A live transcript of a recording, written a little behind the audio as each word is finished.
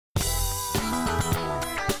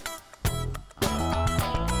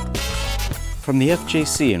From the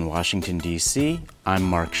FJC in Washington, D.C., I'm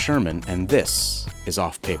Mark Sherman, and this is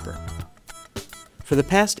Off Paper. For the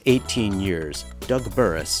past 18 years, Doug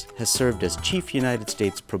Burris has served as Chief United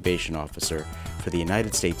States Probation Officer for the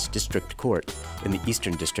United States District Court in the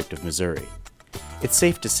Eastern District of Missouri. It's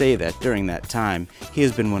safe to say that during that time, he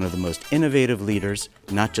has been one of the most innovative leaders,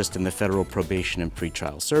 not just in the federal probation and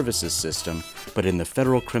pretrial services system, but in the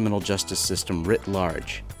federal criminal justice system writ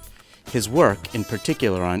large. His work, in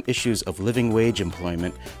particular on issues of living wage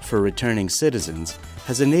employment for returning citizens,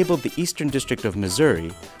 has enabled the Eastern District of Missouri,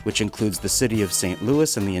 which includes the city of St.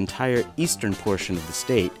 Louis and the entire eastern portion of the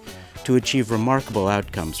state, to achieve remarkable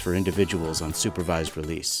outcomes for individuals on supervised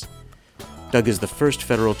release. Doug is the first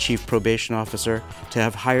federal chief probation officer to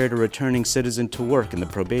have hired a returning citizen to work in the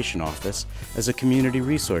probation office as a community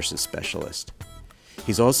resources specialist.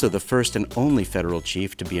 He's also the first and only federal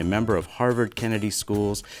chief to be a member of Harvard Kennedy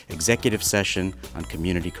School's executive session on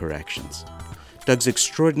community corrections. Doug's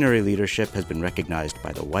extraordinary leadership has been recognized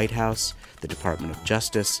by the White House, the Department of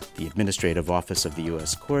Justice, the Administrative Office of the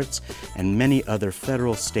U.S. Courts, and many other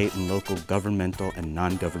federal, state, and local governmental and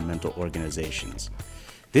non-governmental organizations.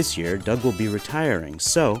 This year, Doug will be retiring,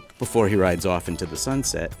 so before he rides off into the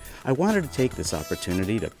sunset, I wanted to take this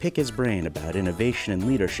opportunity to pick his brain about innovation and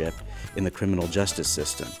leadership in the criminal justice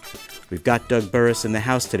system. We've got Doug Burris in the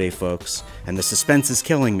house today, folks, and the suspense is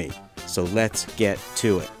killing me, so let's get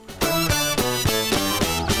to it.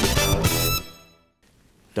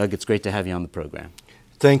 Doug, it's great to have you on the program.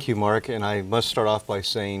 Thank you, Mark, and I must start off by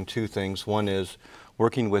saying two things. One is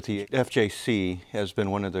working with the FJC has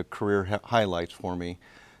been one of the career highlights for me.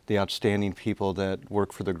 The outstanding people that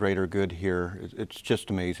work for the greater good here, it's just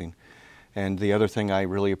amazing. And the other thing, I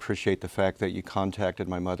really appreciate the fact that you contacted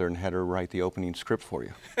my mother and had her write the opening script for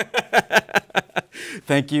you.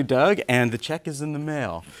 Thank you, Doug, and the check is in the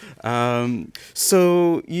mail.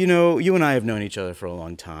 So, you and I have known each other for a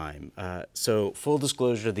long time. So, full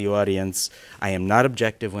disclosure to the audience, I am not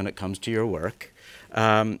objective when it comes to your work.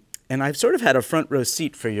 And I've sort of had a front row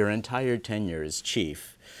seat for your entire tenure as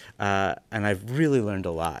chief. And I've really learned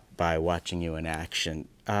a lot by watching you in action.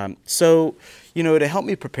 So, to help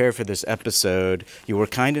me prepare for this episode, you were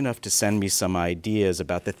kind enough to send me some ideas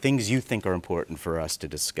about the things you think are important for us to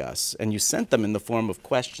discuss. And you sent them in the form of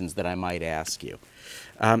questions that I might ask you.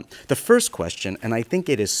 The first question, and I think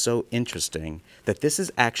it is so interesting that this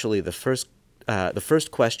is actually the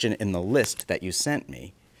first question in the list that you sent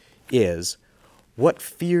me, is, what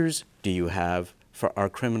fears do you have for our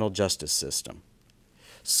criminal justice system?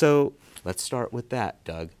 So let's start with that,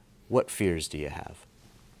 Doug. What fears do you have?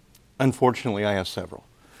 Unfortunately, I have several.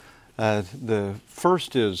 The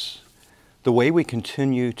first is the way we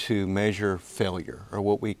continue to measure failure, or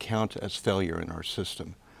what we count as failure in our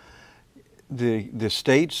system. The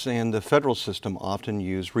states and the federal system often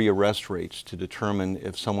use rearrest rates to determine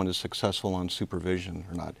if someone is successful on supervision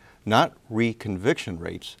or not. Not reconviction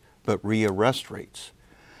rates, but rearrest rates.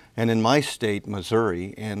 And in my state,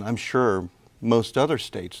 Missouri, and I'm sure most other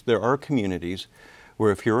states, there are communities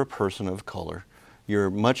where if you're a person of color,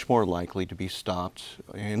 you're much more likely to be stopped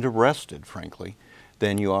and arrested, frankly,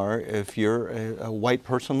 than you are if you're a white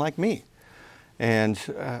person like me. And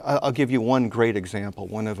I'll give you one great example.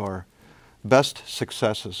 One of our best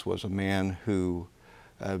successes was a man who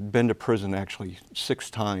been to prison actually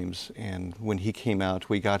 6 times, and when he came out,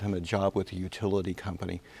 we got him a job with a utility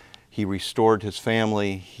company. He restored his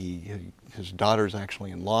family. His daughter's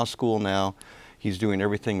actually in law school now. He's doing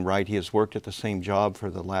everything right. He has worked at the same job for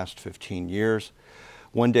the last 15 years.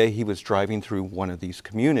 One day he was driving through one of these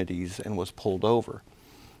communities and was pulled over.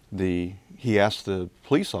 He asked the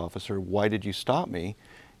police officer, "Why did you stop me?"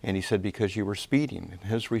 And he said, "Because you were speeding." And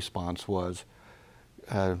his response was,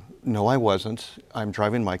 "No, I wasn't. I'm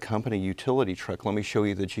driving my company utility truck. Let me show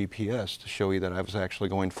you the GPS to show you that I was actually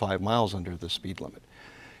going 5 miles under the speed limit."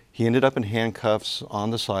 He ended up in handcuffs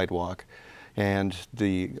on the sidewalk, and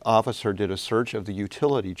the officer did a search of the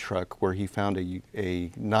utility truck where he found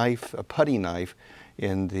a knife, a putty knife,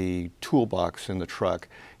 in the toolbox in the truck,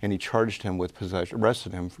 and he charged him with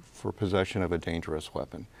arrested him for possession of a dangerous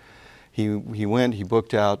weapon. He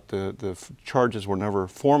booked out, the charges were never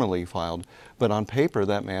formally filed, but on paper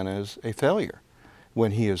that man is a failure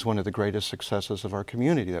when he is one of the greatest successes of our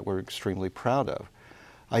community that we're extremely proud of.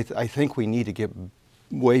 I think we need to get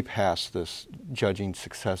way past this judging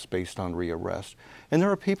success based on rearrest. And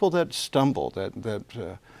there are people that stumble,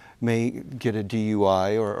 that may get a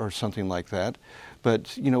DUI or something like that.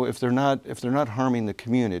 But if they're not harming the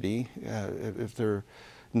community, if they're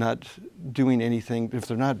not doing anything, if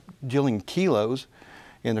they're not dealing kilos,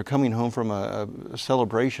 and they're coming home from a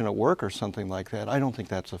celebration at work or something like that, I don't think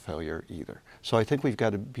that's a failure either. So I think we've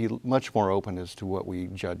got to be much more open as to what we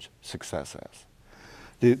judge success as.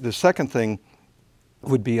 The second thing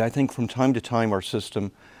would be, I think from time to time our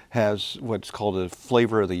system has what's called a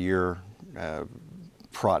flavor of the year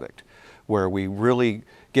product, where we really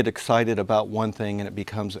get excited about one thing and it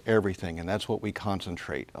becomes everything, and that's what we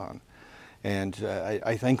concentrate on. And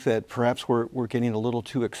I think that perhaps we're getting a little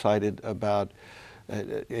too excited about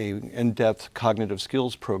an in-depth cognitive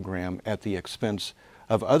skills program at the expense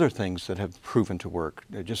of other things that have proven to work,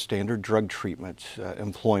 just standard drug treatment,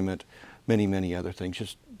 employment, many other things,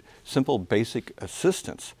 just simple basic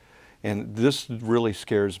assistance. And this really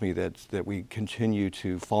scares me that we continue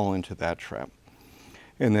to fall into that trap.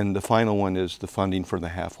 And then the final one is the funding for the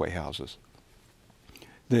halfway houses.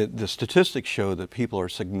 The statistics show that people are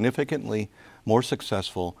significantly more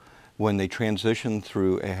successful when they transition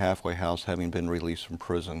through a halfway house having been released from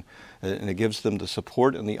prison. And it gives them the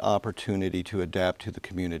support and the opportunity to adapt to the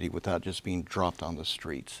community without just being dropped on the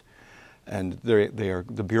streets. And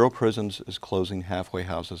the Bureau of Prisons is closing halfway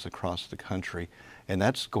houses across the country, and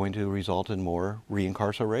that's going to result in more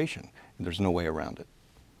reincarceration. And there's no way around it.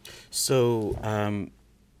 So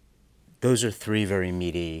those are three very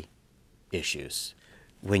meaty issues.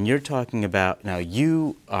 When you're talking about, now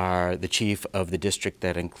you are the chief of the district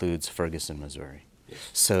that includes Ferguson, Missouri. Yes.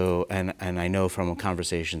 So, and I know from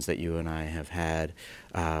conversations that you and I have had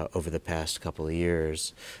over the past couple of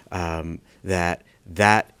years, that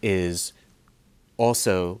is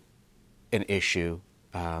also an issue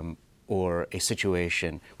or a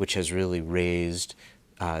situation which has really raised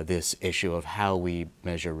this issue of how we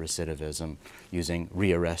measure recidivism using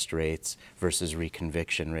rearrest rates versus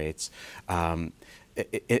reconviction rates.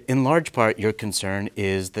 In large part, your concern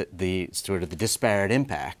is that the sort of the disparate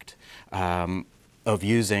impact of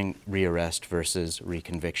using rearrest versus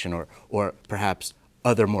reconviction, or perhaps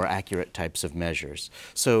other more accurate types of measures.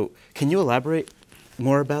 So can you elaborate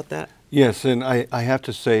more about that? Yes, and I have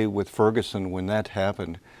to say with Ferguson, when that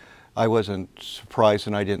happened, I wasn't surprised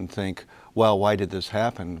and I didn't think, well, why did this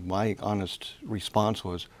happen? My honest response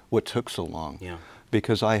was, what took so long? Yeah.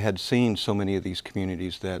 Because I had seen so many of these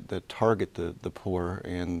communities that target the poor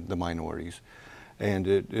and the minorities. And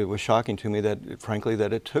it was shocking to me that, frankly,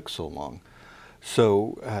 that it took so long.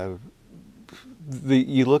 So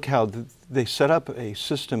you look how they set up a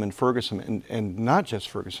system in Ferguson, and not just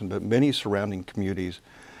Ferguson, but many surrounding communities.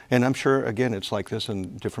 And I'm sure, again, it's like this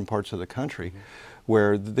in different parts of the country,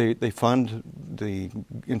 where they fund the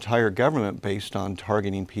entire government based on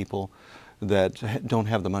targeting people that don't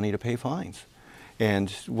have the money to pay fines.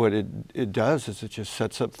 And what it does is it just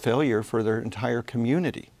sets up failure for their entire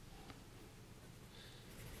community.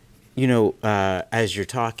 You know, as you're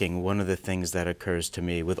talking, one of the things that occurs to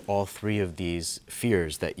me with all three of these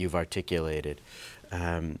fears that you've articulated,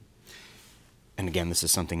 and again, this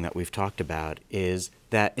is something that we've talked about, is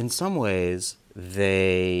that in some ways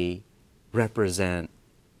they represent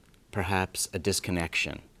perhaps a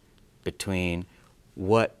disconnection between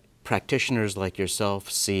what practitioners like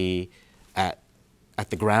yourself see at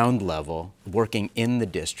the ground level, working in the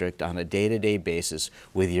district on a day-to-day basis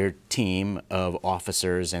with your team of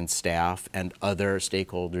officers and staff and other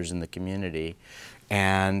stakeholders in the community,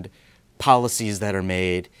 and policies that are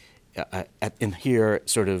made in here,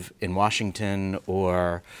 sort of in Washington,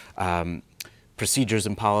 or procedures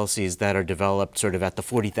and policies that are developed sort of at the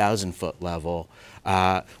 40,000-foot level,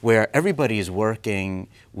 where everybody is working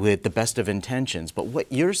with the best of intentions. But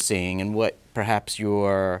what you're seeing and what perhaps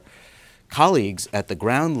your colleagues at the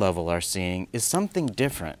ground level are seeing is something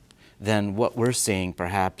different than what we're seeing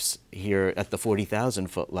perhaps here at the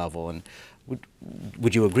 40,000-foot level. And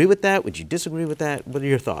would you agree with that? Would you disagree with that? What are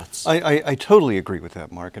your thoughts? I totally agree with that,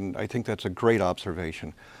 Mark, and I think that's a great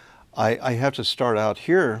observation. I have to start out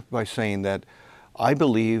here by saying that I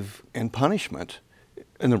believe in punishment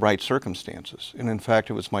in the right circumstances. And in fact,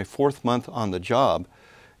 it was my 4th month on the job,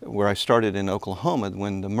 where I started in Oklahoma,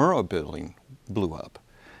 when the Murrah building blew up.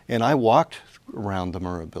 And I walked around the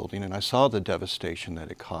Murrah building and I saw the devastation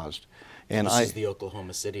that it caused. And this is the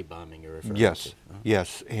Oklahoma City bombing you're referring to? Yes,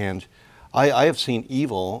 yes. And I have seen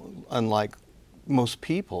evil unlike most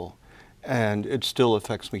people, and it still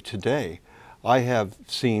affects me today. I have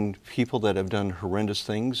seen people that have done horrendous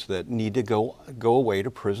things that need to go away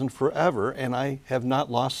to prison forever, and I have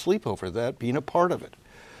not lost sleep over that, being a part of it.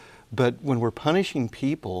 But when we're punishing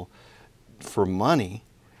people for money,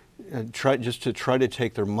 just to try to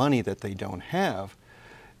take their money that they don't have,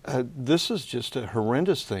 this is just a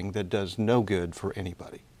horrendous thing that does no good for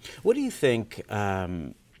anybody. What do you think,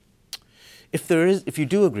 if you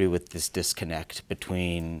do agree with this disconnect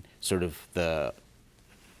between sort of the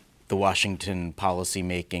the Washington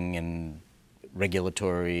policymaking and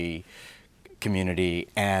regulatory community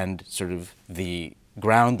and sort of the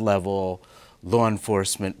ground level law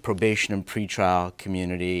enforcement, probation and pretrial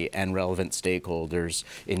community and relevant stakeholders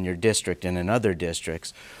in your district and in other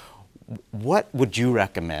districts, what would you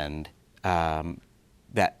recommend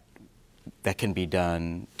that can be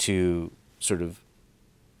done to sort of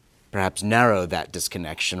perhaps narrow that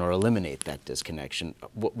disconnection or eliminate that disconnection?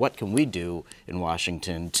 What can we do in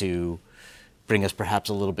Washington to bring us perhaps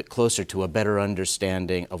a little bit closer to a better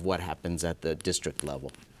understanding of what happens at the district level?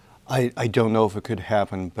 I don't know if it could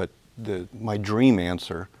happen, but my dream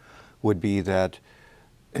answer would be that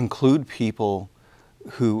include people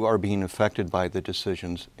who are being affected by the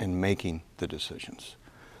decisions and making the decisions.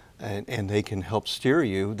 And they can help steer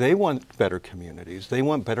you. They want better communities. They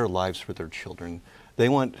want better lives for their children.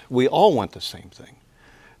 We all want the same thing.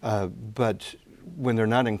 But when they're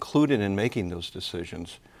not included in making those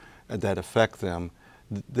decisions that affect them,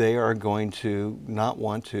 they are going to not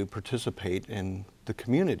want to participate in the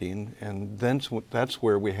community. And then that's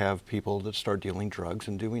where we have people that start dealing drugs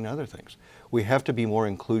and doing other things. We have to be more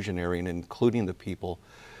inclusionary in including the people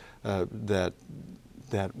that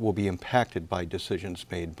will be impacted by decisions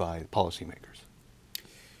made by policymakers.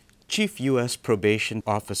 Chief U.S. Probation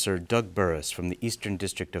Officer Doug Burris from the Eastern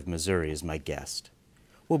District of Missouri is my guest.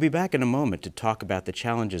 We'll be back in a moment to talk about the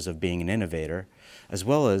challenges of being an innovator, as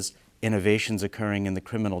well as innovations occurring in the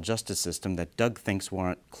criminal justice system that Doug thinks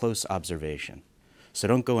warrant close observation. So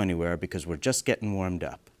don't go anywhere because we're just getting warmed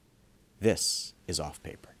up. This is Off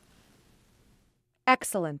Paper.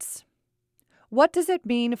 Excellence. What does it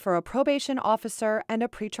mean for a probation officer and a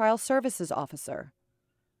pretrial services officer?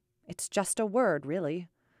 It's just a word, really,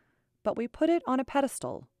 but we put it on a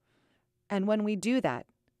pedestal. And when we do that,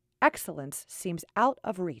 excellence seems out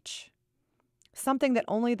of reach. Something that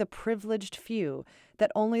only the privileged few,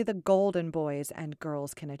 that only the golden boys and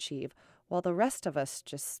girls can achieve, while the rest of us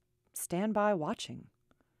just stand by watching.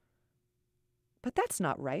 But that's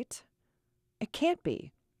not right. It can't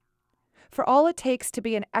be. For all it takes to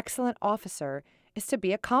be an excellent officer is to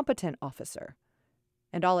be a competent officer.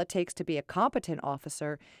 And all it takes to be a competent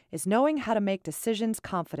officer is knowing how to make decisions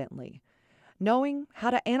confidently, knowing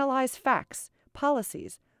how to analyze facts,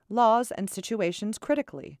 policies, laws, and situations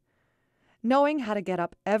critically, knowing how to get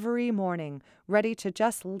up every morning ready to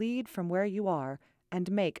just lead from where you are and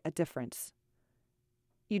make a difference.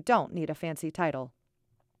 You don't need a fancy title.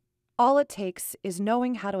 All it takes is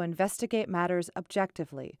knowing how to investigate matters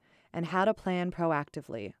objectively and how to plan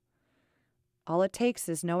proactively. All it takes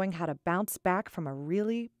is knowing how to bounce back from a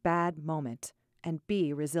really bad moment and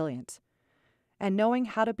be resilient, and knowing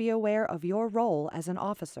how to be aware of your role as an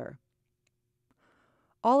officer.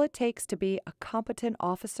 All it takes to be a competent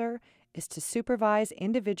officer is to supervise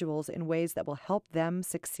individuals in ways that will help them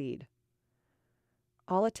succeed.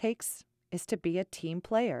 All it takes is to be a team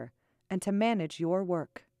player and to manage your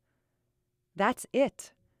work. That's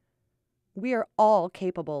it. We are all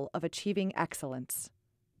capable of achieving excellence.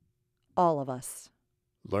 All of us.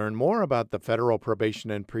 Learn more about the Federal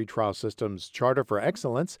Probation and Pretrial System's Charter for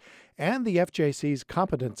Excellence and the FJC's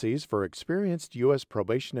competencies for experienced U.S.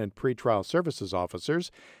 probation and pretrial services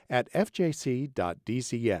officers at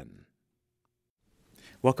fjc.dcn.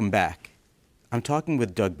 Welcome back. I'm talking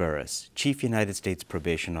with Doug Burris, Chief United States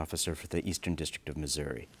Probation Officer for the Eastern District of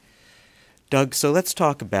Missouri. Doug, so let's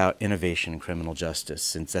talk about innovation in criminal justice,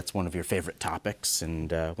 since that's one of your favorite topics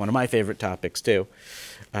and one of my favorite topics too.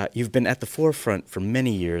 You've been at the forefront for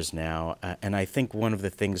many years now, and I think one of the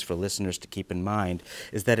things for listeners to keep in mind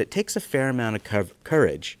is that it takes a fair amount of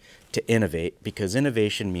courage to innovate, because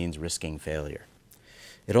innovation means risking failure.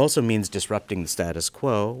 It also means disrupting the status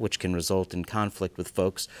quo, which can result in conflict with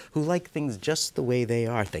folks who like things just the way they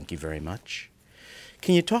are. Thank you very much.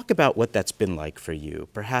 Can you talk about what that's been like for you,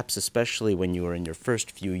 perhaps especially when you were in your first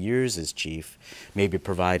few years as chief? Maybe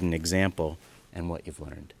provide an example and what you've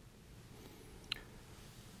learned.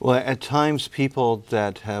 Well, at times people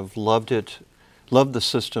that have loved the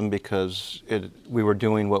system because we were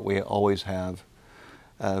doing what we always have.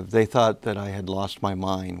 They thought that I had lost my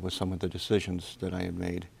mind with some of the decisions that I had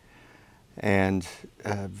made.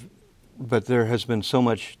 But there has been so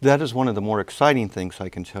much. That is one of the more exciting things I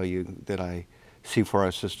can tell you that I see for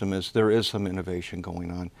our system, is there is some innovation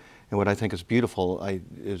going on. And what I think is beautiful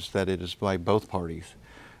is that it is by both parties.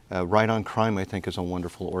 Right on Crime, I think, is a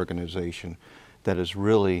wonderful organization that has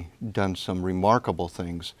really done some remarkable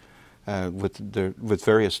things with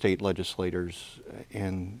various state legislators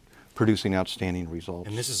in producing outstanding results.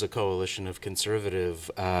 And this is a coalition of conservative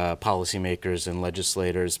policymakers and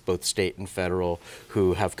legislators, both state and federal,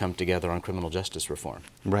 who have come together on criminal justice reform.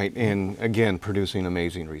 Right, and again, producing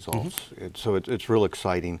amazing results. So it's real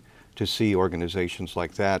exciting to see organizations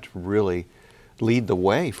like that really lead the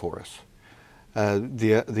way for us.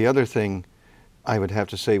 The other thing I would have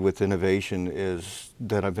to say with innovation is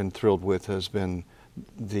that I've been thrilled with has been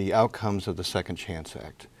the outcomes of the Second Chance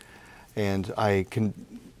Act. And I can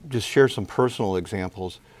just share some personal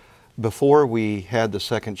examples. Before we had the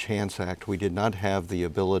Second Chance Act, we did not have the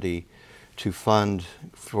ability to fund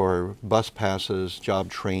for bus passes, job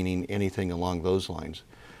training, anything along those lines.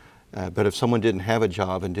 But if someone didn't have a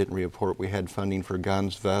job and didn't report, we had funding for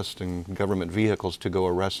guns, vests, and government vehicles to go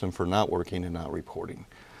arrest them for not working and not reporting.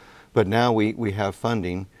 But now we have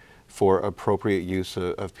funding for appropriate use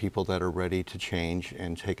of people that are ready to change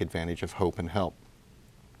and take advantage of hope and help.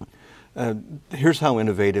 Here's how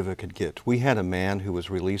innovative it could get. We had a man who was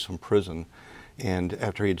released from prison, and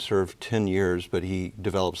after he had served 10 years, but he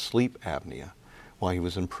developed sleep apnea while he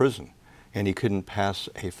was in prison. And he couldn't pass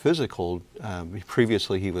a physical.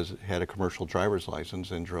 Previously, he had a commercial driver's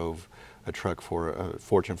license and drove a truck for a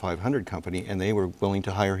Fortune 500 company, and they were willing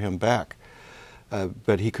to hire him back.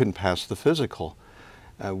 But he couldn't pass the physical.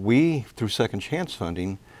 We, through Second Chance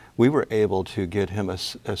funding, we were able to get him a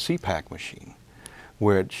CPAC machine,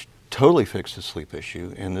 which totally fixed his sleep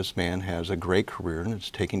issue. And this man has a great career and is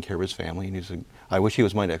taking care of his family. And I wish he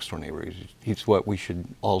was my next door neighbor. He's what we should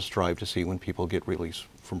all strive to see when people get released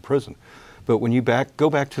from prison. But when you go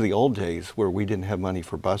back to the old days where we didn't have money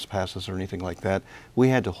for bus passes or anything like that, we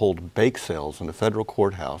had to hold bake sales in the federal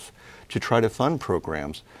courthouse to try to fund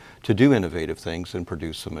programs to do innovative things and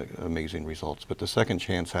produce some amazing results. But the Second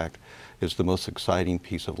Chance Act is the most exciting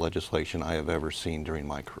piece of legislation I have ever seen during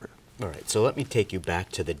my career. All right, so let me take you back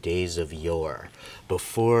to the days of yore.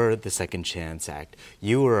 Before the Second Chance Act,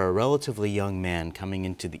 you were a relatively young man coming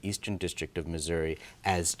into the Eastern District of Missouri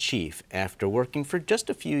as chief after working for just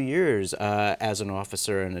a few years as an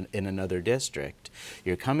officer in another district.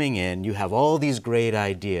 You're coming in, you have all these great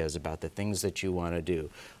ideas about the things that you want to do,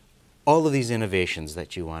 all of these innovations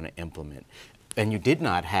that you want to implement. And you did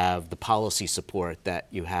not have the policy support that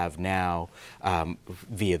you have now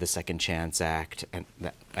via the Second Chance Act,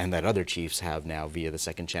 and that other chiefs have now via the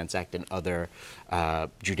Second Chance Act and other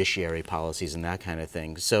judiciary policies and that kind of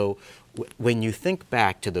thing. So when you think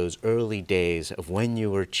back to those early days of when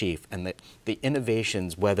you were chief and the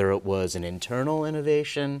innovations, whether it was an internal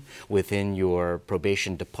innovation within your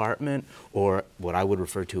probation department or what I would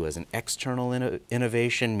refer to as an external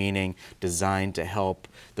innovation, meaning designed to help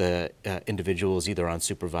the individuals either on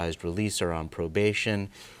supervised release or on probation,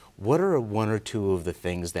 what are one or two of the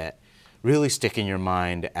things that really stick in your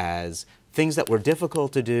mind as things that were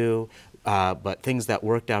difficult to do, but things that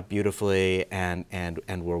worked out beautifully and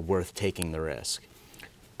were worth taking the risk?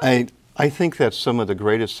 I think that some of the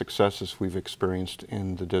greatest successes we've experienced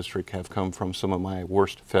in the district have come from some of my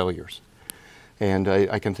worst failures. And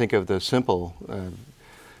I can think of the simple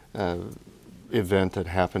event that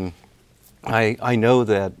happened. I know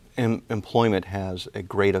that employment has a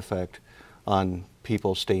great effect on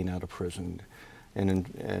people staying out of prison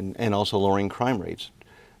and also lowering crime rates.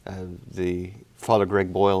 The Father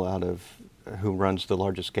Greg Boyle who runs the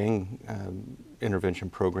largest gang intervention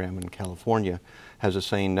program in California has a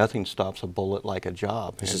saying, nothing stops a bullet like a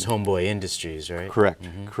job. This is Homeboy Industries, right? Correct,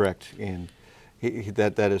 correct. And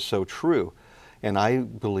that is so true. And I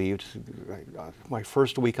believed, my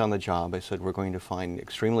first week on the job, I said, we're going to find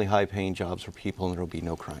extremely high-paying jobs for people and there will be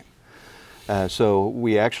no crime. So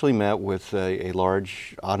we actually met with a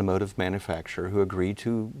large automotive manufacturer who agreed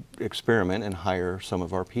to experiment and hire some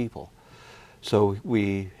of our people. So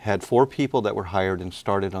we had 4 people that were hired and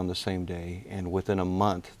started on the same day, and within a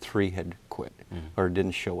month, 3 had quit or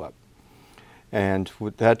didn't show up. And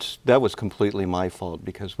that was completely my fault,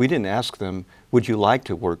 because we didn't ask them, would you like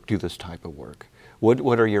to do this type of work?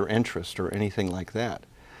 What are your interests or anything like that?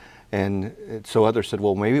 And so others said,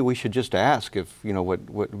 well, maybe we should just ask if,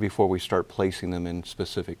 before we start placing them in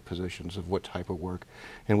specific positions of what type of work.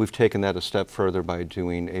 And we've taken that a step further by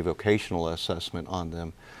doing a vocational assessment on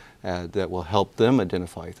them that will help them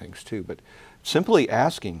identify things too. But simply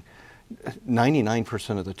asking,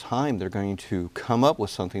 99% of the time they're going to come up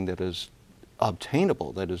with something that is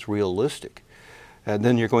obtainable, that is realistic. And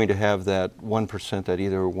then you're going to have that 1% that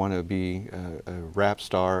either want to be a rap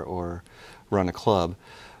star or run a club.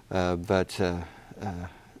 But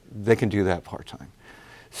they can do that part-time.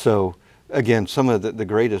 So again, some of the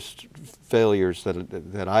greatest failures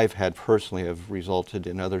that I've had personally have resulted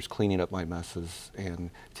in others cleaning up my messes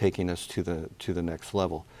and taking us to the next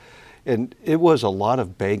level. And it was a lot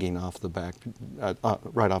of begging off the back,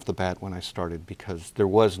 right off the bat when I started, because there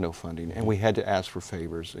was no funding, and we had to ask for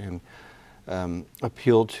favors and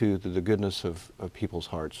appeal to the goodness of people's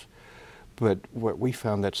hearts. But what we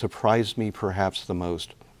found that surprised me perhaps the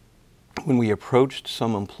most, when we approached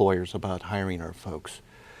some employers about hiring our folks,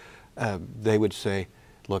 they would say,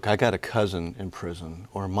 look, I got a cousin in prison,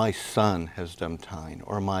 or my son has done time,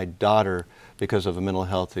 or my daughter, because of a mental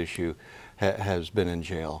health issue, has been in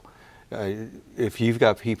jail. If you've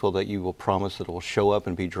got people that you will promise that will show up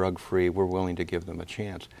and be drug-free, we're willing to give them a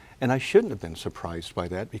chance. And I shouldn't have been surprised by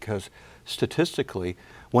that, because statistically,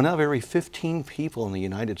 1 out of every 15 people in the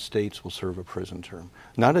United States will serve a prison term.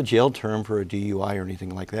 Not a jail term for a DUI or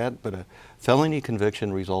anything like that, but a felony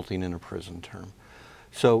conviction resulting in a prison term.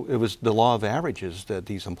 So it was the law of averages that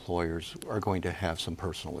these employers are going to have some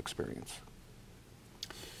personal experience.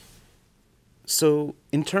 So,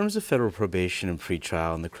 in terms of federal probation and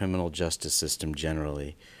pretrial and the criminal justice system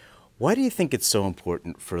generally, why do you think it's so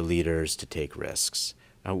important for leaders to take risks?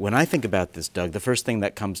 When I think about this, Doug, the first thing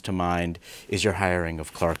that comes to mind is your hiring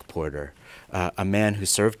of Clark Porter, a man who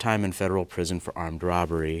served time in federal prison for armed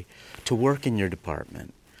robbery, to work in your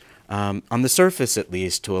department. On the surface, at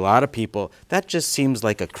least, to a lot of people, that just seems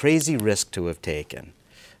like a crazy risk to have taken.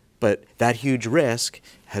 But that huge risk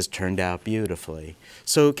has turned out beautifully.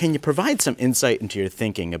 So can you provide some insight into your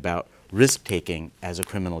thinking about risk-taking as a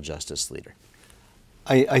criminal justice leader?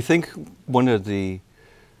 I think what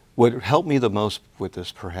helped me the most with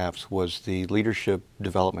this perhaps was the leadership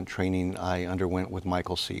development training I underwent with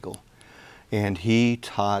Michael Siegel. And he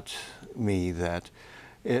taught me that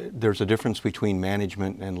there's a difference between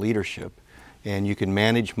management and leadership. And you can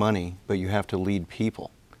manage money, but you have to lead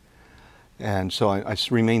people. And so I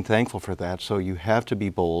remain thankful for that. So you have to be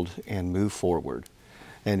bold and move forward.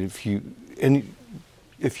 And if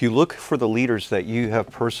you look for the leaders that you have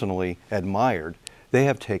personally admired, they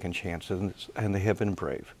have taken chances and they have been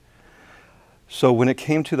brave. So when it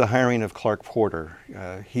came to the hiring of Clark Porter,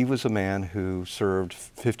 he was a man who served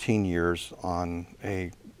 15 years on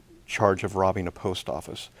a charge of robbing a post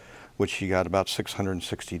office, which he got about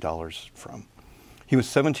 $660 from. He was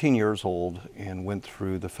 17 years old and went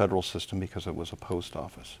through the federal system because it was a post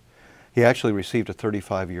office. He actually received a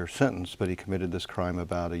 35-year sentence, but he committed this crime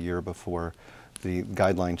about a year before the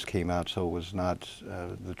guidelines came out, so it was not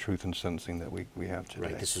the truth in sentencing that we have today.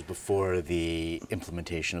 Right, this was before the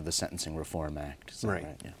implementation of the Sentencing Reform Act. Right,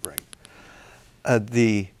 right? Yeah.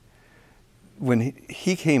 Right. When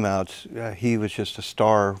he came out, he was just a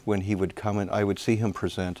star. When he would come in, I would see him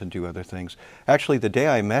present and do other things. Actually, the day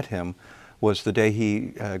I met him was the day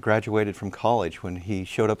he graduated from college, when he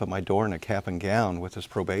showed up at my door in a cap and gown with his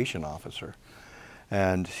probation officer.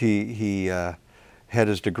 And he had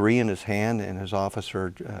his degree in his hand, and his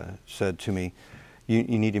officer said to me, you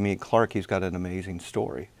need to meet Clark, he's got an amazing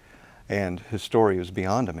story. And his story was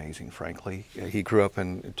beyond amazing, frankly. He grew up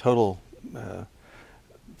in total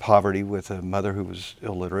poverty with a mother who was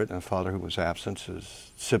illiterate and a father who was absent.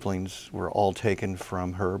 His siblings were all taken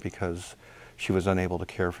from her because she was unable to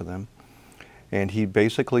care for them. And he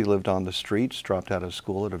basically lived on the streets, dropped out of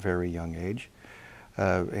school at a very young age,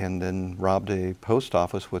 and then robbed a post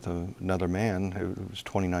office with another man who was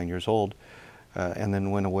 29 years old, and then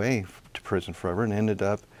went away to prison forever and ended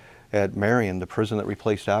up at Marion, the prison that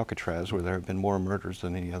replaced Alcatraz, where there have been more murders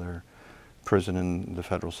than any other prison in the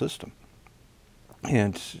federal system.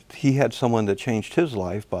 And he had someone that changed his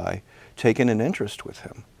life by taking an interest with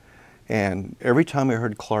him. And every time I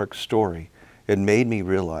heard Clark's story, it made me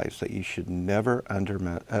realize that you should never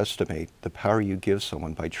underestimate the power you give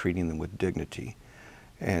someone by treating them with dignity.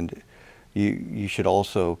 And you should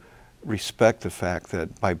also respect the fact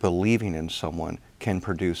that by believing in someone can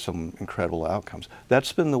produce some incredible outcomes.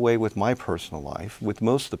 That's been the way with my personal life, with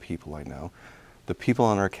most of the people I know. The people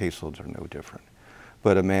on our caseloads are no different.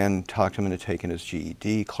 But a man talked him into taking his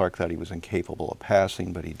GED. Clark thought he was incapable of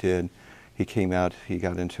passing, but he did. He came out, he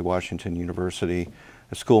got into Washington University,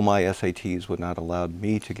 a school my SATs would not allow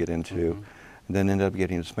me to get into, and then ended up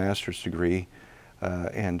getting his master's degree.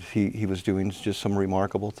 And he was doing just some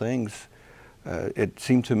remarkable things. It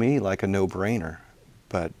seemed to me like a no-brainer,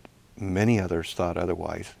 but many others thought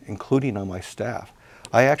otherwise, including on my staff.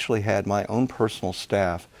 I actually had my own personal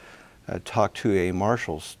staff talk to a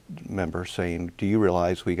Marshals member saying, do you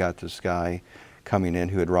realize we got this guy coming in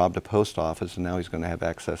who had robbed a post office and now he's going to have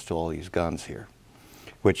access to all these guns here?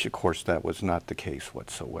 Which, of course, that was not the case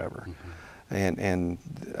whatsoever. And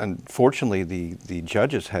unfortunately, the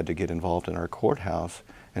judges had to get involved in our courthouse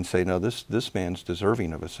and say, no, this man's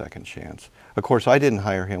deserving of a second chance. Of course, I didn't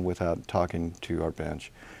hire him without talking to our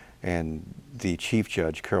bench. And the chief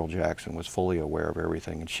judge, Carol Jackson, was fully aware of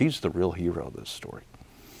everything, and she's the real hero of this story,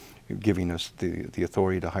 giving us the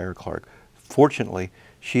authority to hire Clark. Fortunately,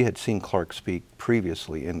 she had seen Clark speak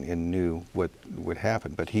previously and knew what would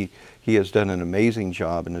happen, but he has done an amazing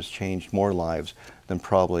job and has changed more lives than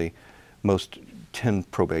probably most 10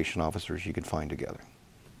 probation officers you could find together.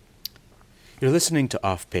 You're listening to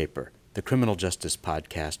Off Paper, the criminal justice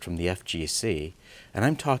podcast from the FGC, and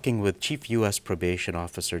I'm talking with Chief U.S. Probation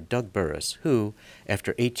Officer Doug Burris, who,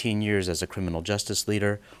 after 18 years as a criminal justice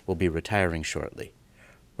leader, will be retiring shortly.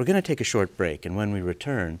 We're going to take a short break, and when we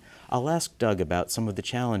return, I'll ask Doug about some of the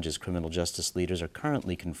challenges criminal justice leaders are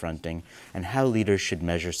currently confronting and how leaders should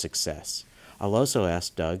measure success. I'll also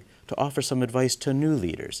ask Doug to offer some advice to new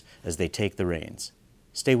leaders as they take the reins.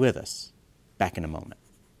 Stay with us. Back in a moment.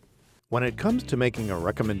 When it comes to making a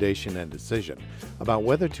recommendation and decision about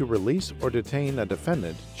whether to release or detain a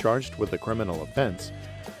defendant charged with a criminal offense,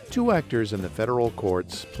 two actors in the federal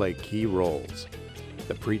courts play key roles.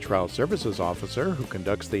 The pretrial services officer, who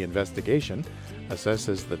conducts the investigation,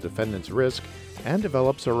 assesses the defendant's risk, and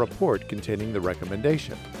develops a report containing the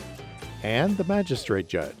recommendation. And the magistrate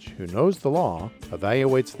judge, who knows the law,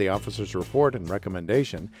 evaluates the officer's report and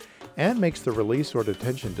recommendation, and makes the release or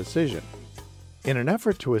detention decision. In an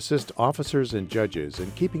effort to assist officers and judges in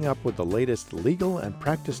keeping up with the latest legal and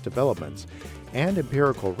practice developments and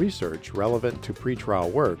empirical research relevant to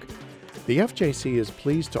pretrial work, the FJC is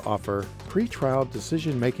pleased to offer pretrial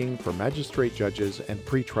decision-making for magistrate judges and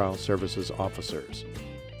pretrial services officers.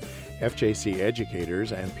 FJC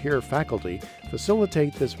educators and peer faculty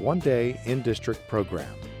facilitate this one-day in-district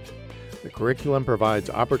program. The curriculum provides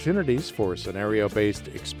opportunities for scenario-based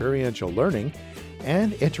experiential learning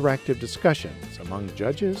and interactive discussions among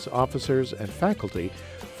judges, officers, and faculty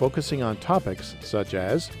focusing on topics such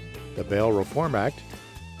as the Bail Reform Act,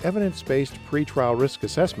 evidence-based pretrial risk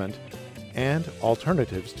assessment, and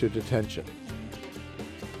alternatives to detention.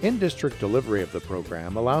 In-district delivery of the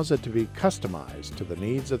program allows it to be customized to the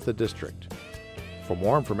needs of the district. For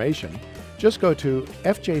more information, just go to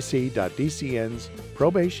fjc.dcn's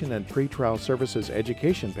Probation and Pretrial Services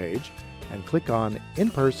Education page and click on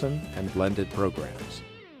In-Person and Blended Programs.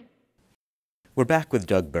 We're back with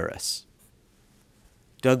Doug Burris.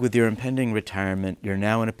 Doug, with your impending retirement, you're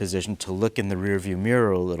now in a position to look in the rearview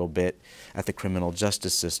mirror a little bit at the criminal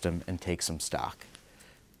justice system and take some stock.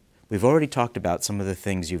 We've already talked about some of the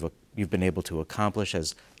things you've been able to accomplish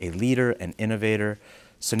as a leader and innovator,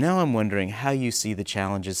 so now I'm wondering how you see the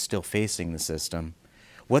challenges still facing the system,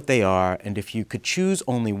 what they are, and if you could choose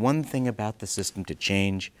only one thing about the system to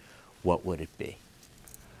change, what would it be?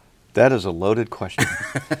 That is a loaded question.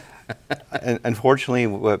 And unfortunately,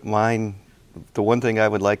 the one thing I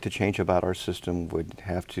would like to change about our system would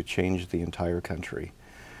have to change the entire country.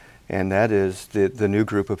 And that is the new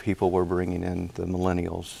group of people we're bringing in, the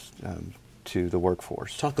millennials, to the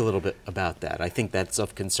workforce. Talk a little bit about that. I think that's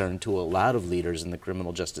of concern to a lot of leaders in the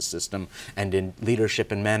criminal justice system and in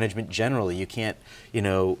leadership and management generally. You can't,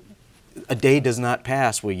 a day does not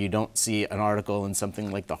pass where you don't see an article in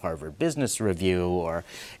something like the Harvard Business Review or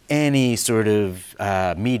any sort of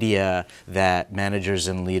media that managers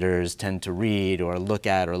and leaders tend to read or look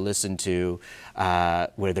at or listen to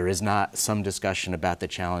where there is not some discussion about the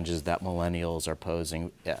challenges that millennials are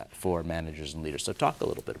posing for managers and leaders. So talk a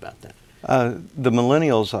little bit about that. The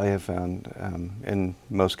millennials, I have found, in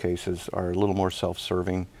most cases, are a little more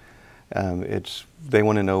self-serving. They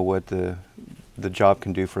want to know what the job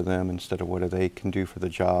can do for them instead of what they can do for the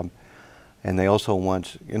job. And they also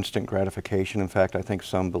want instant gratification. In fact, I think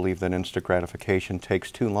some believe that instant gratification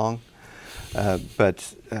takes too long.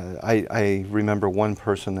 But I remember one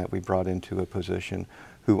person that we brought into a position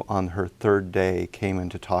who on her third day came in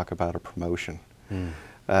to talk about a promotion.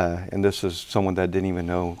 And this is someone that didn't even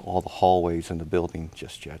know all the hallways in the building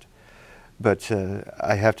just yet. But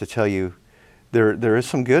I have to tell you, there is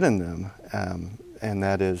some good in them, and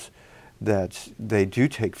that is that they do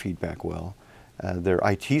take feedback well. Their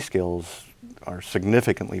IT skills are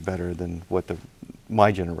significantly better than what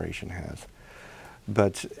my generation has.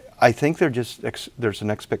 But I think there's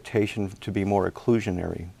an expectation to be more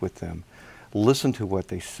inclusionary with them. Listen to what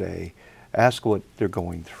they say, ask what they're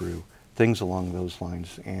going through, things along those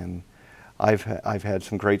lines. And I've had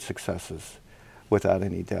some great successes, without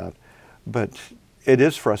any doubt. But it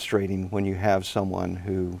is frustrating when you have someone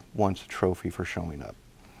who wants a trophy for showing up.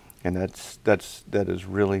 And that is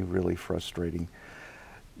really, really frustrating.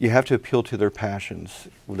 You have to appeal to their passions.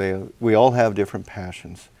 We all have different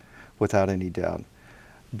passions, without any doubt.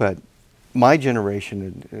 But my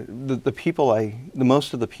generation,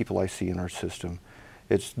 most of the people I see in our system,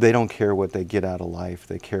 they don't care what they get out of life.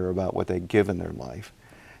 They care about what they give in their life.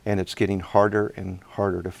 And it's getting harder and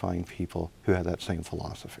harder to find people who have that same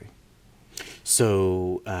philosophy.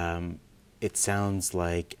 So it sounds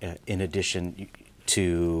like, in addition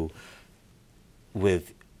to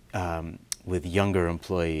with younger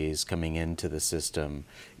employees coming into the system,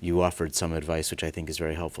 you offered some advice, which I think is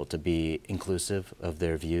very helpful, to be inclusive of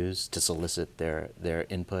their views, to solicit their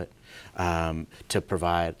input, to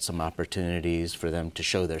provide some opportunities for them to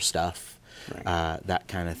show their stuff, right. That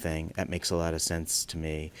kind of thing. That makes a lot of sense to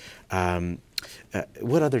me.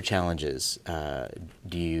 What other challenges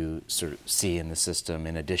do you sort of see in the system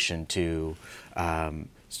in addition to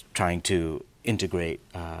trying to integrate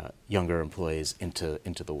younger employees into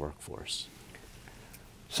the workforce?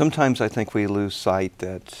 Sometimes I think we lose sight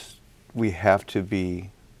that we have to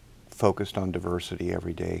be focused on diversity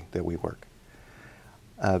every day that we work.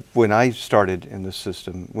 When I started in the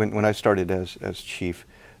system, when I started as chief,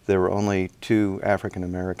 there were only 2 African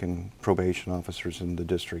American probation officers in the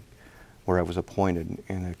district where I was appointed,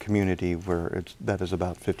 in a community where that is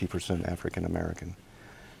about 50% African American.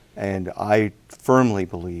 And I firmly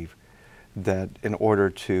believe that in order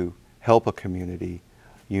to help a community,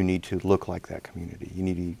 you need to look like that community.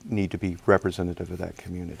 You need to be representative of that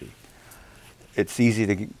community. It's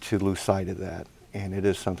easy to lose sight of that, and it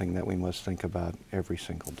is something that we must think about every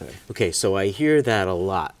single day. Okay, so I hear that a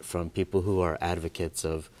lot from people who are advocates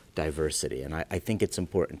of diversity, and I think it's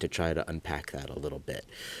important to try to unpack that a little bit.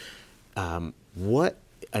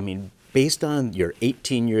 Based on your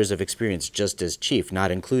 18 years of experience just as chief,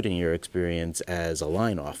 not including your experience as a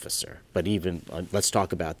line officer, but even, let's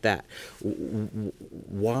talk about that.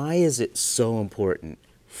 Why is it so important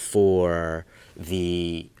for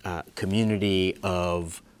the community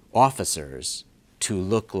of officers to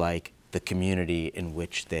look like the community in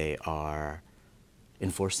which they are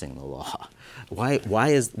enforcing the law?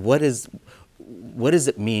 What does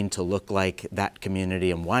it mean to look like that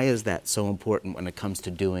community, and why is that so important when it comes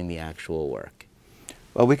to doing the actual work?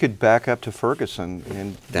 Well, we could back up to Ferguson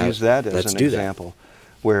and use that as an example,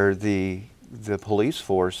 where the police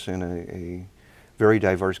force in a very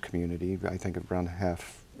diverse community, I think around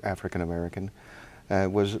half African American,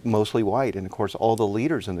 was mostly white, and of course all the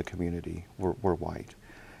leaders in the community were white.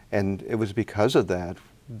 And it was because of that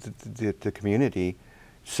the community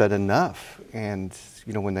said enough. And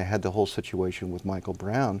you know, when they had the whole situation with Michael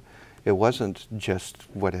Brown, it wasn't just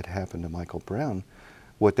what had happened to Michael Brown.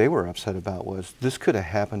 What they were upset about was this could have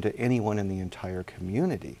happened to anyone in the entire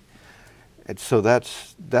community. And so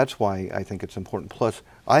that's why I think it's important. Plus,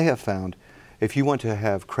 I have found if you want to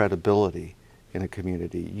have credibility in a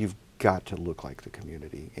community, you've got to look like the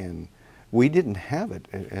community. And we didn't have it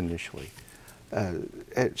initially.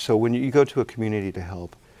 So when you go to a community to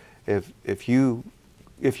help, if you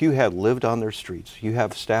have lived on their streets, you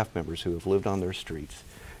have staff members who have lived on their streets,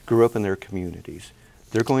 grew up in their communities,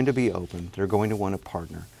 they're going to be open, they're going to want to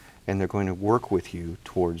partner, and they're going to work with you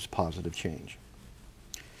towards positive change.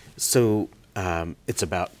 So it's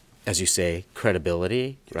about, as you say,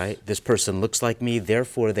 credibility, yes. Right? This person looks like me,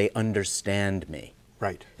 therefore they understand me.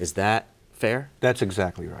 Right. Is that fair? That's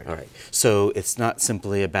exactly right. All right. So it's not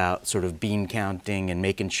simply about sort of bean counting and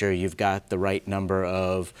making sure you've got the right number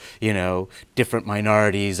of, you know, different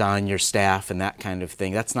minorities on your staff and that kind of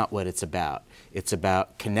thing. That's not what it's about. It's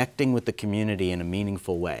about connecting with the community in a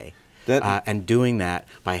meaningful way. And doing that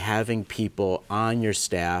by having people on your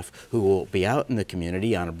staff who will be out in the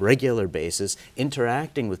community on a regular basis,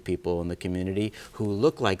 interacting with people in the community who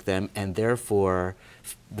look like them, and therefore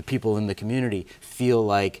the people in the community feel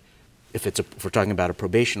like, if we're talking about a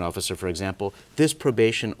probation officer, for example, this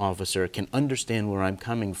probation officer can understand where I'm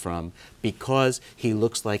coming from because he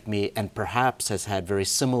looks like me and perhaps has had very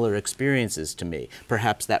similar experiences to me.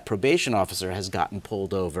 Perhaps that probation officer has gotten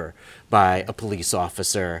pulled over by a police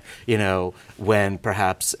officer, you know, when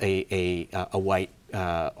perhaps a white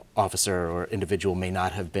officer or individual may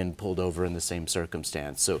not have been pulled over in the same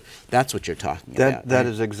circumstance. So that's what you're talking about. That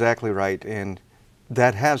is exactly right. And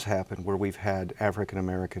that has happened where we've had African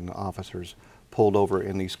American officers pulled over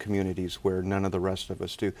in these communities where none of the rest of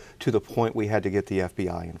us do, to the point we had to get the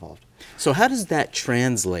FBI involved. So how does that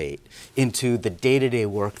translate into the day-to-day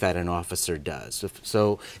work that an officer does?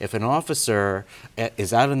 If an officer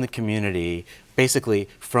is out in the community, basically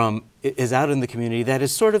is out in the community that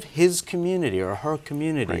is sort of his community or her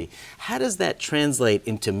community, right. How does that translate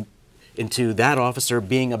into that officer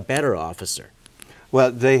being a better officer?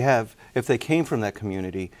 Well, if they came from that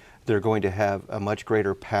community, they're going to have a much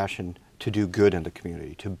greater passion to do good in the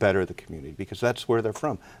community, to better the community, because that's where they're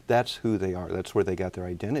from. That's who they are. That's where they got their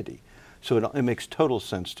identity. So it makes total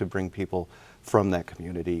sense to bring people from that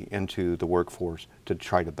community into the workforce to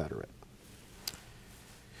try to better it.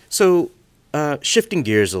 So shifting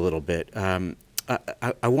gears a little bit,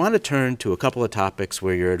 I want to turn to a couple of topics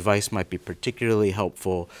where your advice might be particularly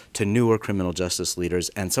helpful to newer criminal justice leaders,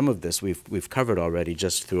 and some of this we've covered already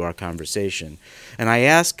just through our conversation. And I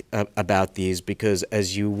ask about these because,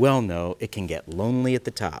 as you well know, it can get lonely at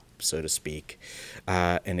the top, so to speak,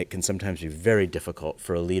 and it can sometimes be very difficult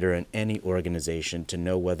for a leader in any organization to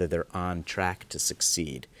know whether they're on track to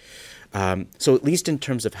succeed. So at least in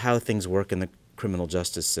terms of how things work in the criminal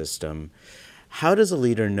justice system, how does a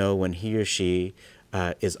leader know when he or she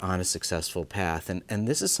is on a successful path? And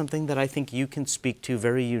this is something that I think you can speak to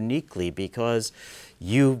very uniquely, because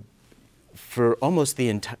you, for almost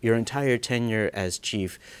your entire tenure as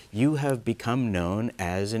chief, you have become known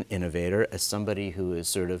as an innovator, as somebody who is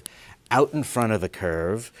sort of out in front of the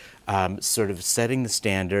curve, sort of setting the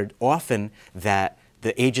standard, often that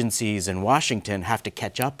the agencies in Washington have to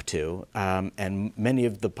catch up to, and many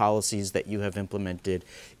of the policies that you have implemented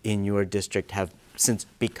in your district have since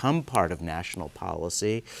become part of national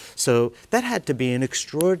policy. So that had to be an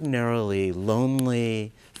extraordinarily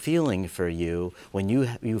lonely feeling for you when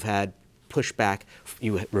you've had pushback,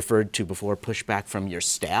 you referred to before, pushback from your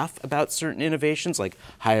staff about certain innovations, like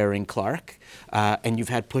hiring Clark, and you've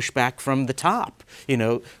had pushback from the top, you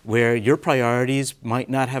know, where your priorities might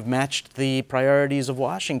not have matched the priorities of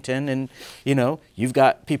Washington, and, you know, you've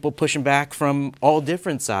got people pushing back from all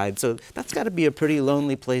different sides. So that's got to be a pretty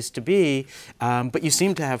lonely place to be, but you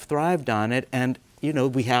seem to have thrived on it, and you know,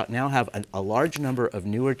 we now have a large number of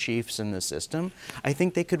newer chiefs in the system. I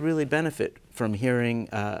think they could really benefit from hearing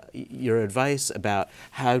your advice about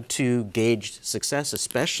how to gauge success,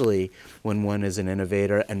 especially when one is an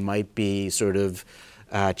innovator and might be sort of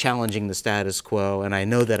challenging the status quo. And I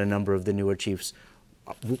know that a number of the newer chiefs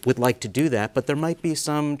would like to do that, but there might be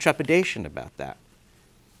some trepidation about that.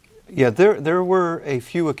 Yeah, there were a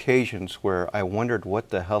few occasions where I wondered what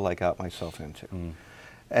the hell I got myself into.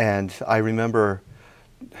 And I remember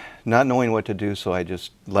not knowing what to do, so I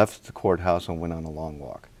just left the courthouse and went on a long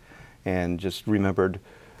walk. And just remembered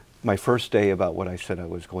my first day about what I said I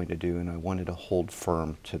was going to do, and I wanted to hold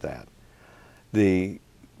firm to that. Then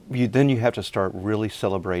you have to start really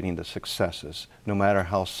celebrating the successes, no matter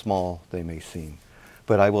how small they may seem.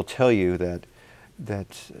 But I will tell you that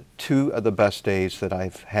two of the best days that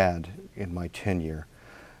I've had in my tenure,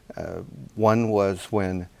 one was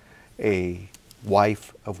when a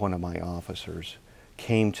wife of one of my officers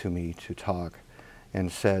came to me to talk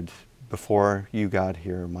and said, before you got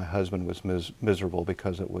here, my husband was miserable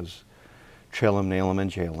because it was trail him, nail him, and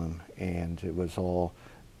jail him, and it was all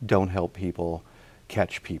don't help people,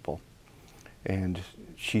 catch people. And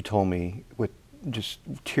she told me, with just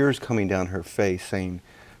tears coming down her face, saying,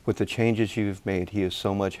 with the changes you've made, he is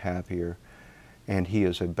so much happier, and he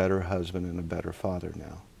is a better husband and a better father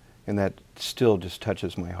now. And that still just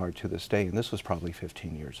touches my heart to this day, and this was probably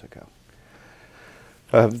 15 years ago.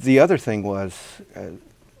 The other thing was,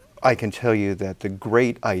 I can tell you that the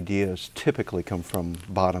great ideas typically come from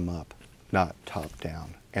bottom up, not top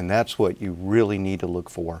down. And that's what you really need to look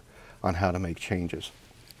for on how to make changes.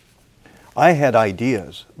 I had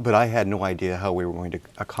ideas, but I had no idea how we were going to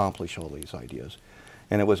accomplish all these ideas.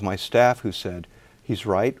 And it was my staff who said, he's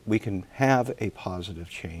right, we can have a positive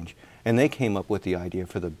change. And they came up with the idea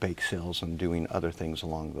for the bake sales and doing other things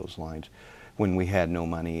along those lines when we had no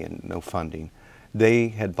money and no funding. They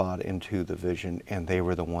had bought into the vision, and they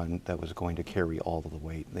were the one that was going to carry all of the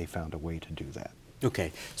weight. They found a way to do that.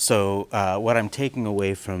 Okay, so what I'm taking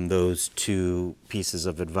away from those two pieces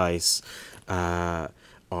of advice are,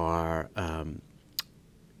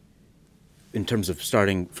 in terms of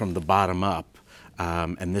starting from the bottom up,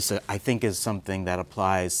 and this, I think, is something that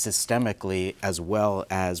applies systemically as well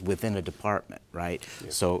as within a department, right?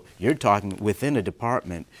 Yes. So you're talking within a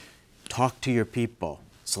department, talk to your people,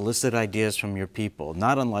 solicit ideas from your people,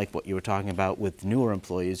 not unlike what you were talking about with newer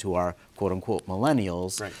employees who are quote-unquote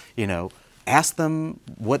millennials. Right. You know, ask them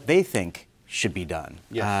what they think should be done.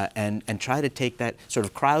 Yes. And try to take that, sort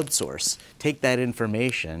of crowdsource, take that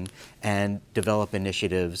information and develop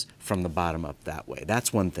initiatives from the bottom up that way.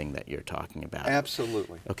 That's one thing that you're talking about.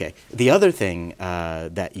 Absolutely. Okay. The other thing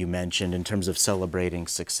that you mentioned in terms of celebrating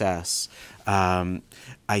success,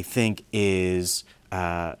 I think is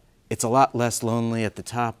it's a lot less lonely at the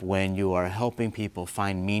top when you are helping people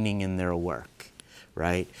find meaning in their work,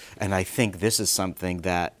 right? And I think this is something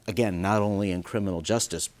that, again, not only in criminal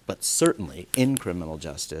justice, but certainly in criminal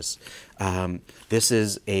justice, this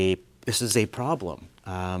is a problem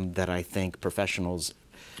that I think professionals,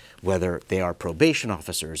 whether they are probation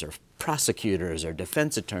officers or prosecutors or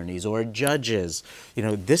defense attorneys or judges. You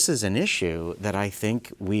know, this is an issue that I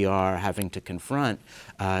think we are having to confront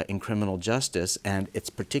in criminal justice, and it's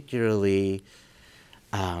particularly,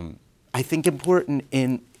 I think, important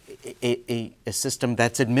in a system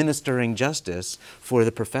that's administering justice for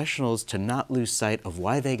the professionals to not lose sight of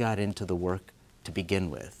why they got into the work to begin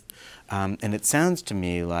with. And it sounds to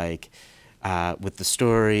me like with the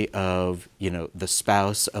story of, you know, the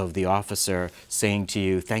spouse of the officer saying to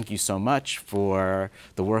you, thank you so much for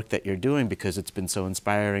the work that you're doing because it's been so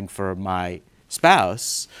inspiring for my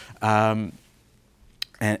spouse, and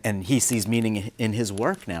he sees meaning in his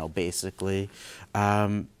work now, basically.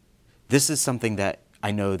 This is something that I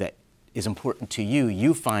know that is important to you.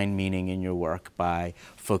 You find meaning in your work by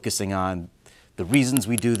focusing on the reasons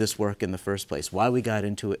we do this work in the first place, why we got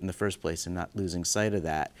into it in the first place, and not losing sight of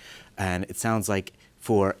that. And it sounds like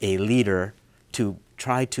for a leader to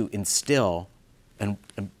try to instill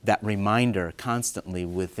that reminder constantly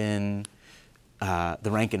within the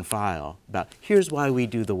rank and file about here's why we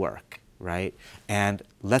do the work, right? And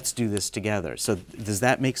let's do this together. So does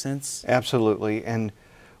that make sense? Absolutely. And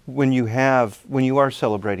when you are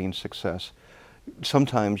celebrating success,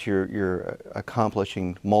 sometimes you're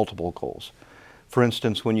accomplishing multiple goals. For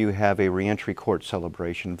instance, when you have a reentry court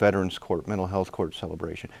celebration, veterans court, mental health court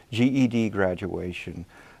celebration, GED graduation,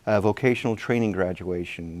 vocational training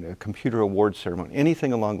graduation, a computer award ceremony,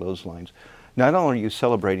 anything along those lines, not only are you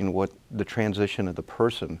celebrating what the transition of the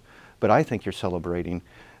person, but I think you're celebrating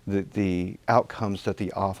the outcomes that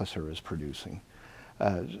the officer is producing.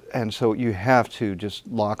 And so you have to just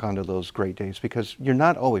lock onto those great days because you're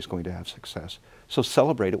not always going to have success. So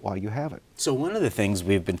celebrate it while you have it. So one of the things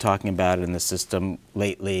we've been talking about in the system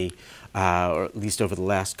lately, or at least over the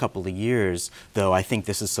last couple of years, though I think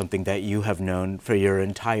this is something that you have known for your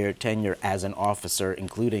entire tenure as an officer,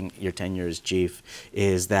 including your tenure as chief,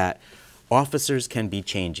 is that officers can be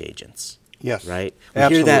change agents. Yes, right?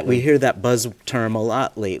 absolutely. We hear that buzz term a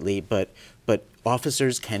lot lately, but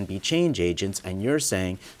officers can be change agents, and you're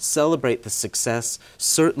saying celebrate the success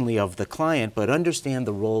certainly of the client, but understand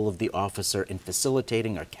the role of the officer in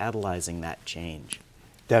facilitating or catalyzing that change.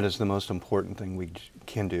 That is the most important thing we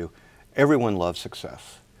can do. Everyone loves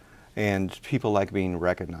success, and people like being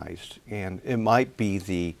recognized. And it might be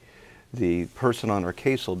the person on our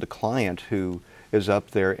caseload, the client, who is up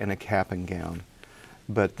there in a cap and gown.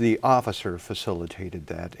 But the officer facilitated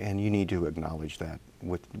that, and you need to acknowledge that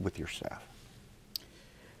with your staff.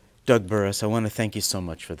 Doug Burris, I want to thank you so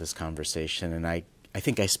much for this conversation, and I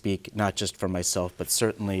think I speak not just for myself, but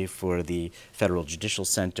certainly for the Federal Judicial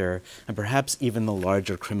Center, and perhaps even the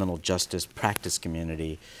larger criminal justice practice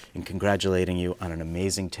community, in congratulating you on an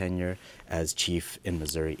amazing tenure as Chief in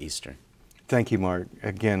Missouri Eastern. Thank you, Mark.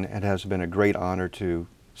 Again, it has been a great honor to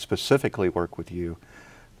specifically work with you,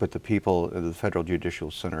 but the people of the Federal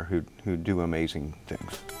Judicial Center who do amazing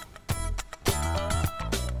things.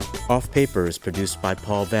 Off Paper is produced by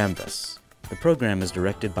Paul Vambus. The program is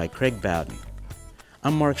directed by Craig Bowden.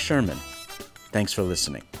 I'm Mark Sherman. Thanks for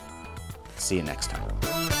listening. See you next time.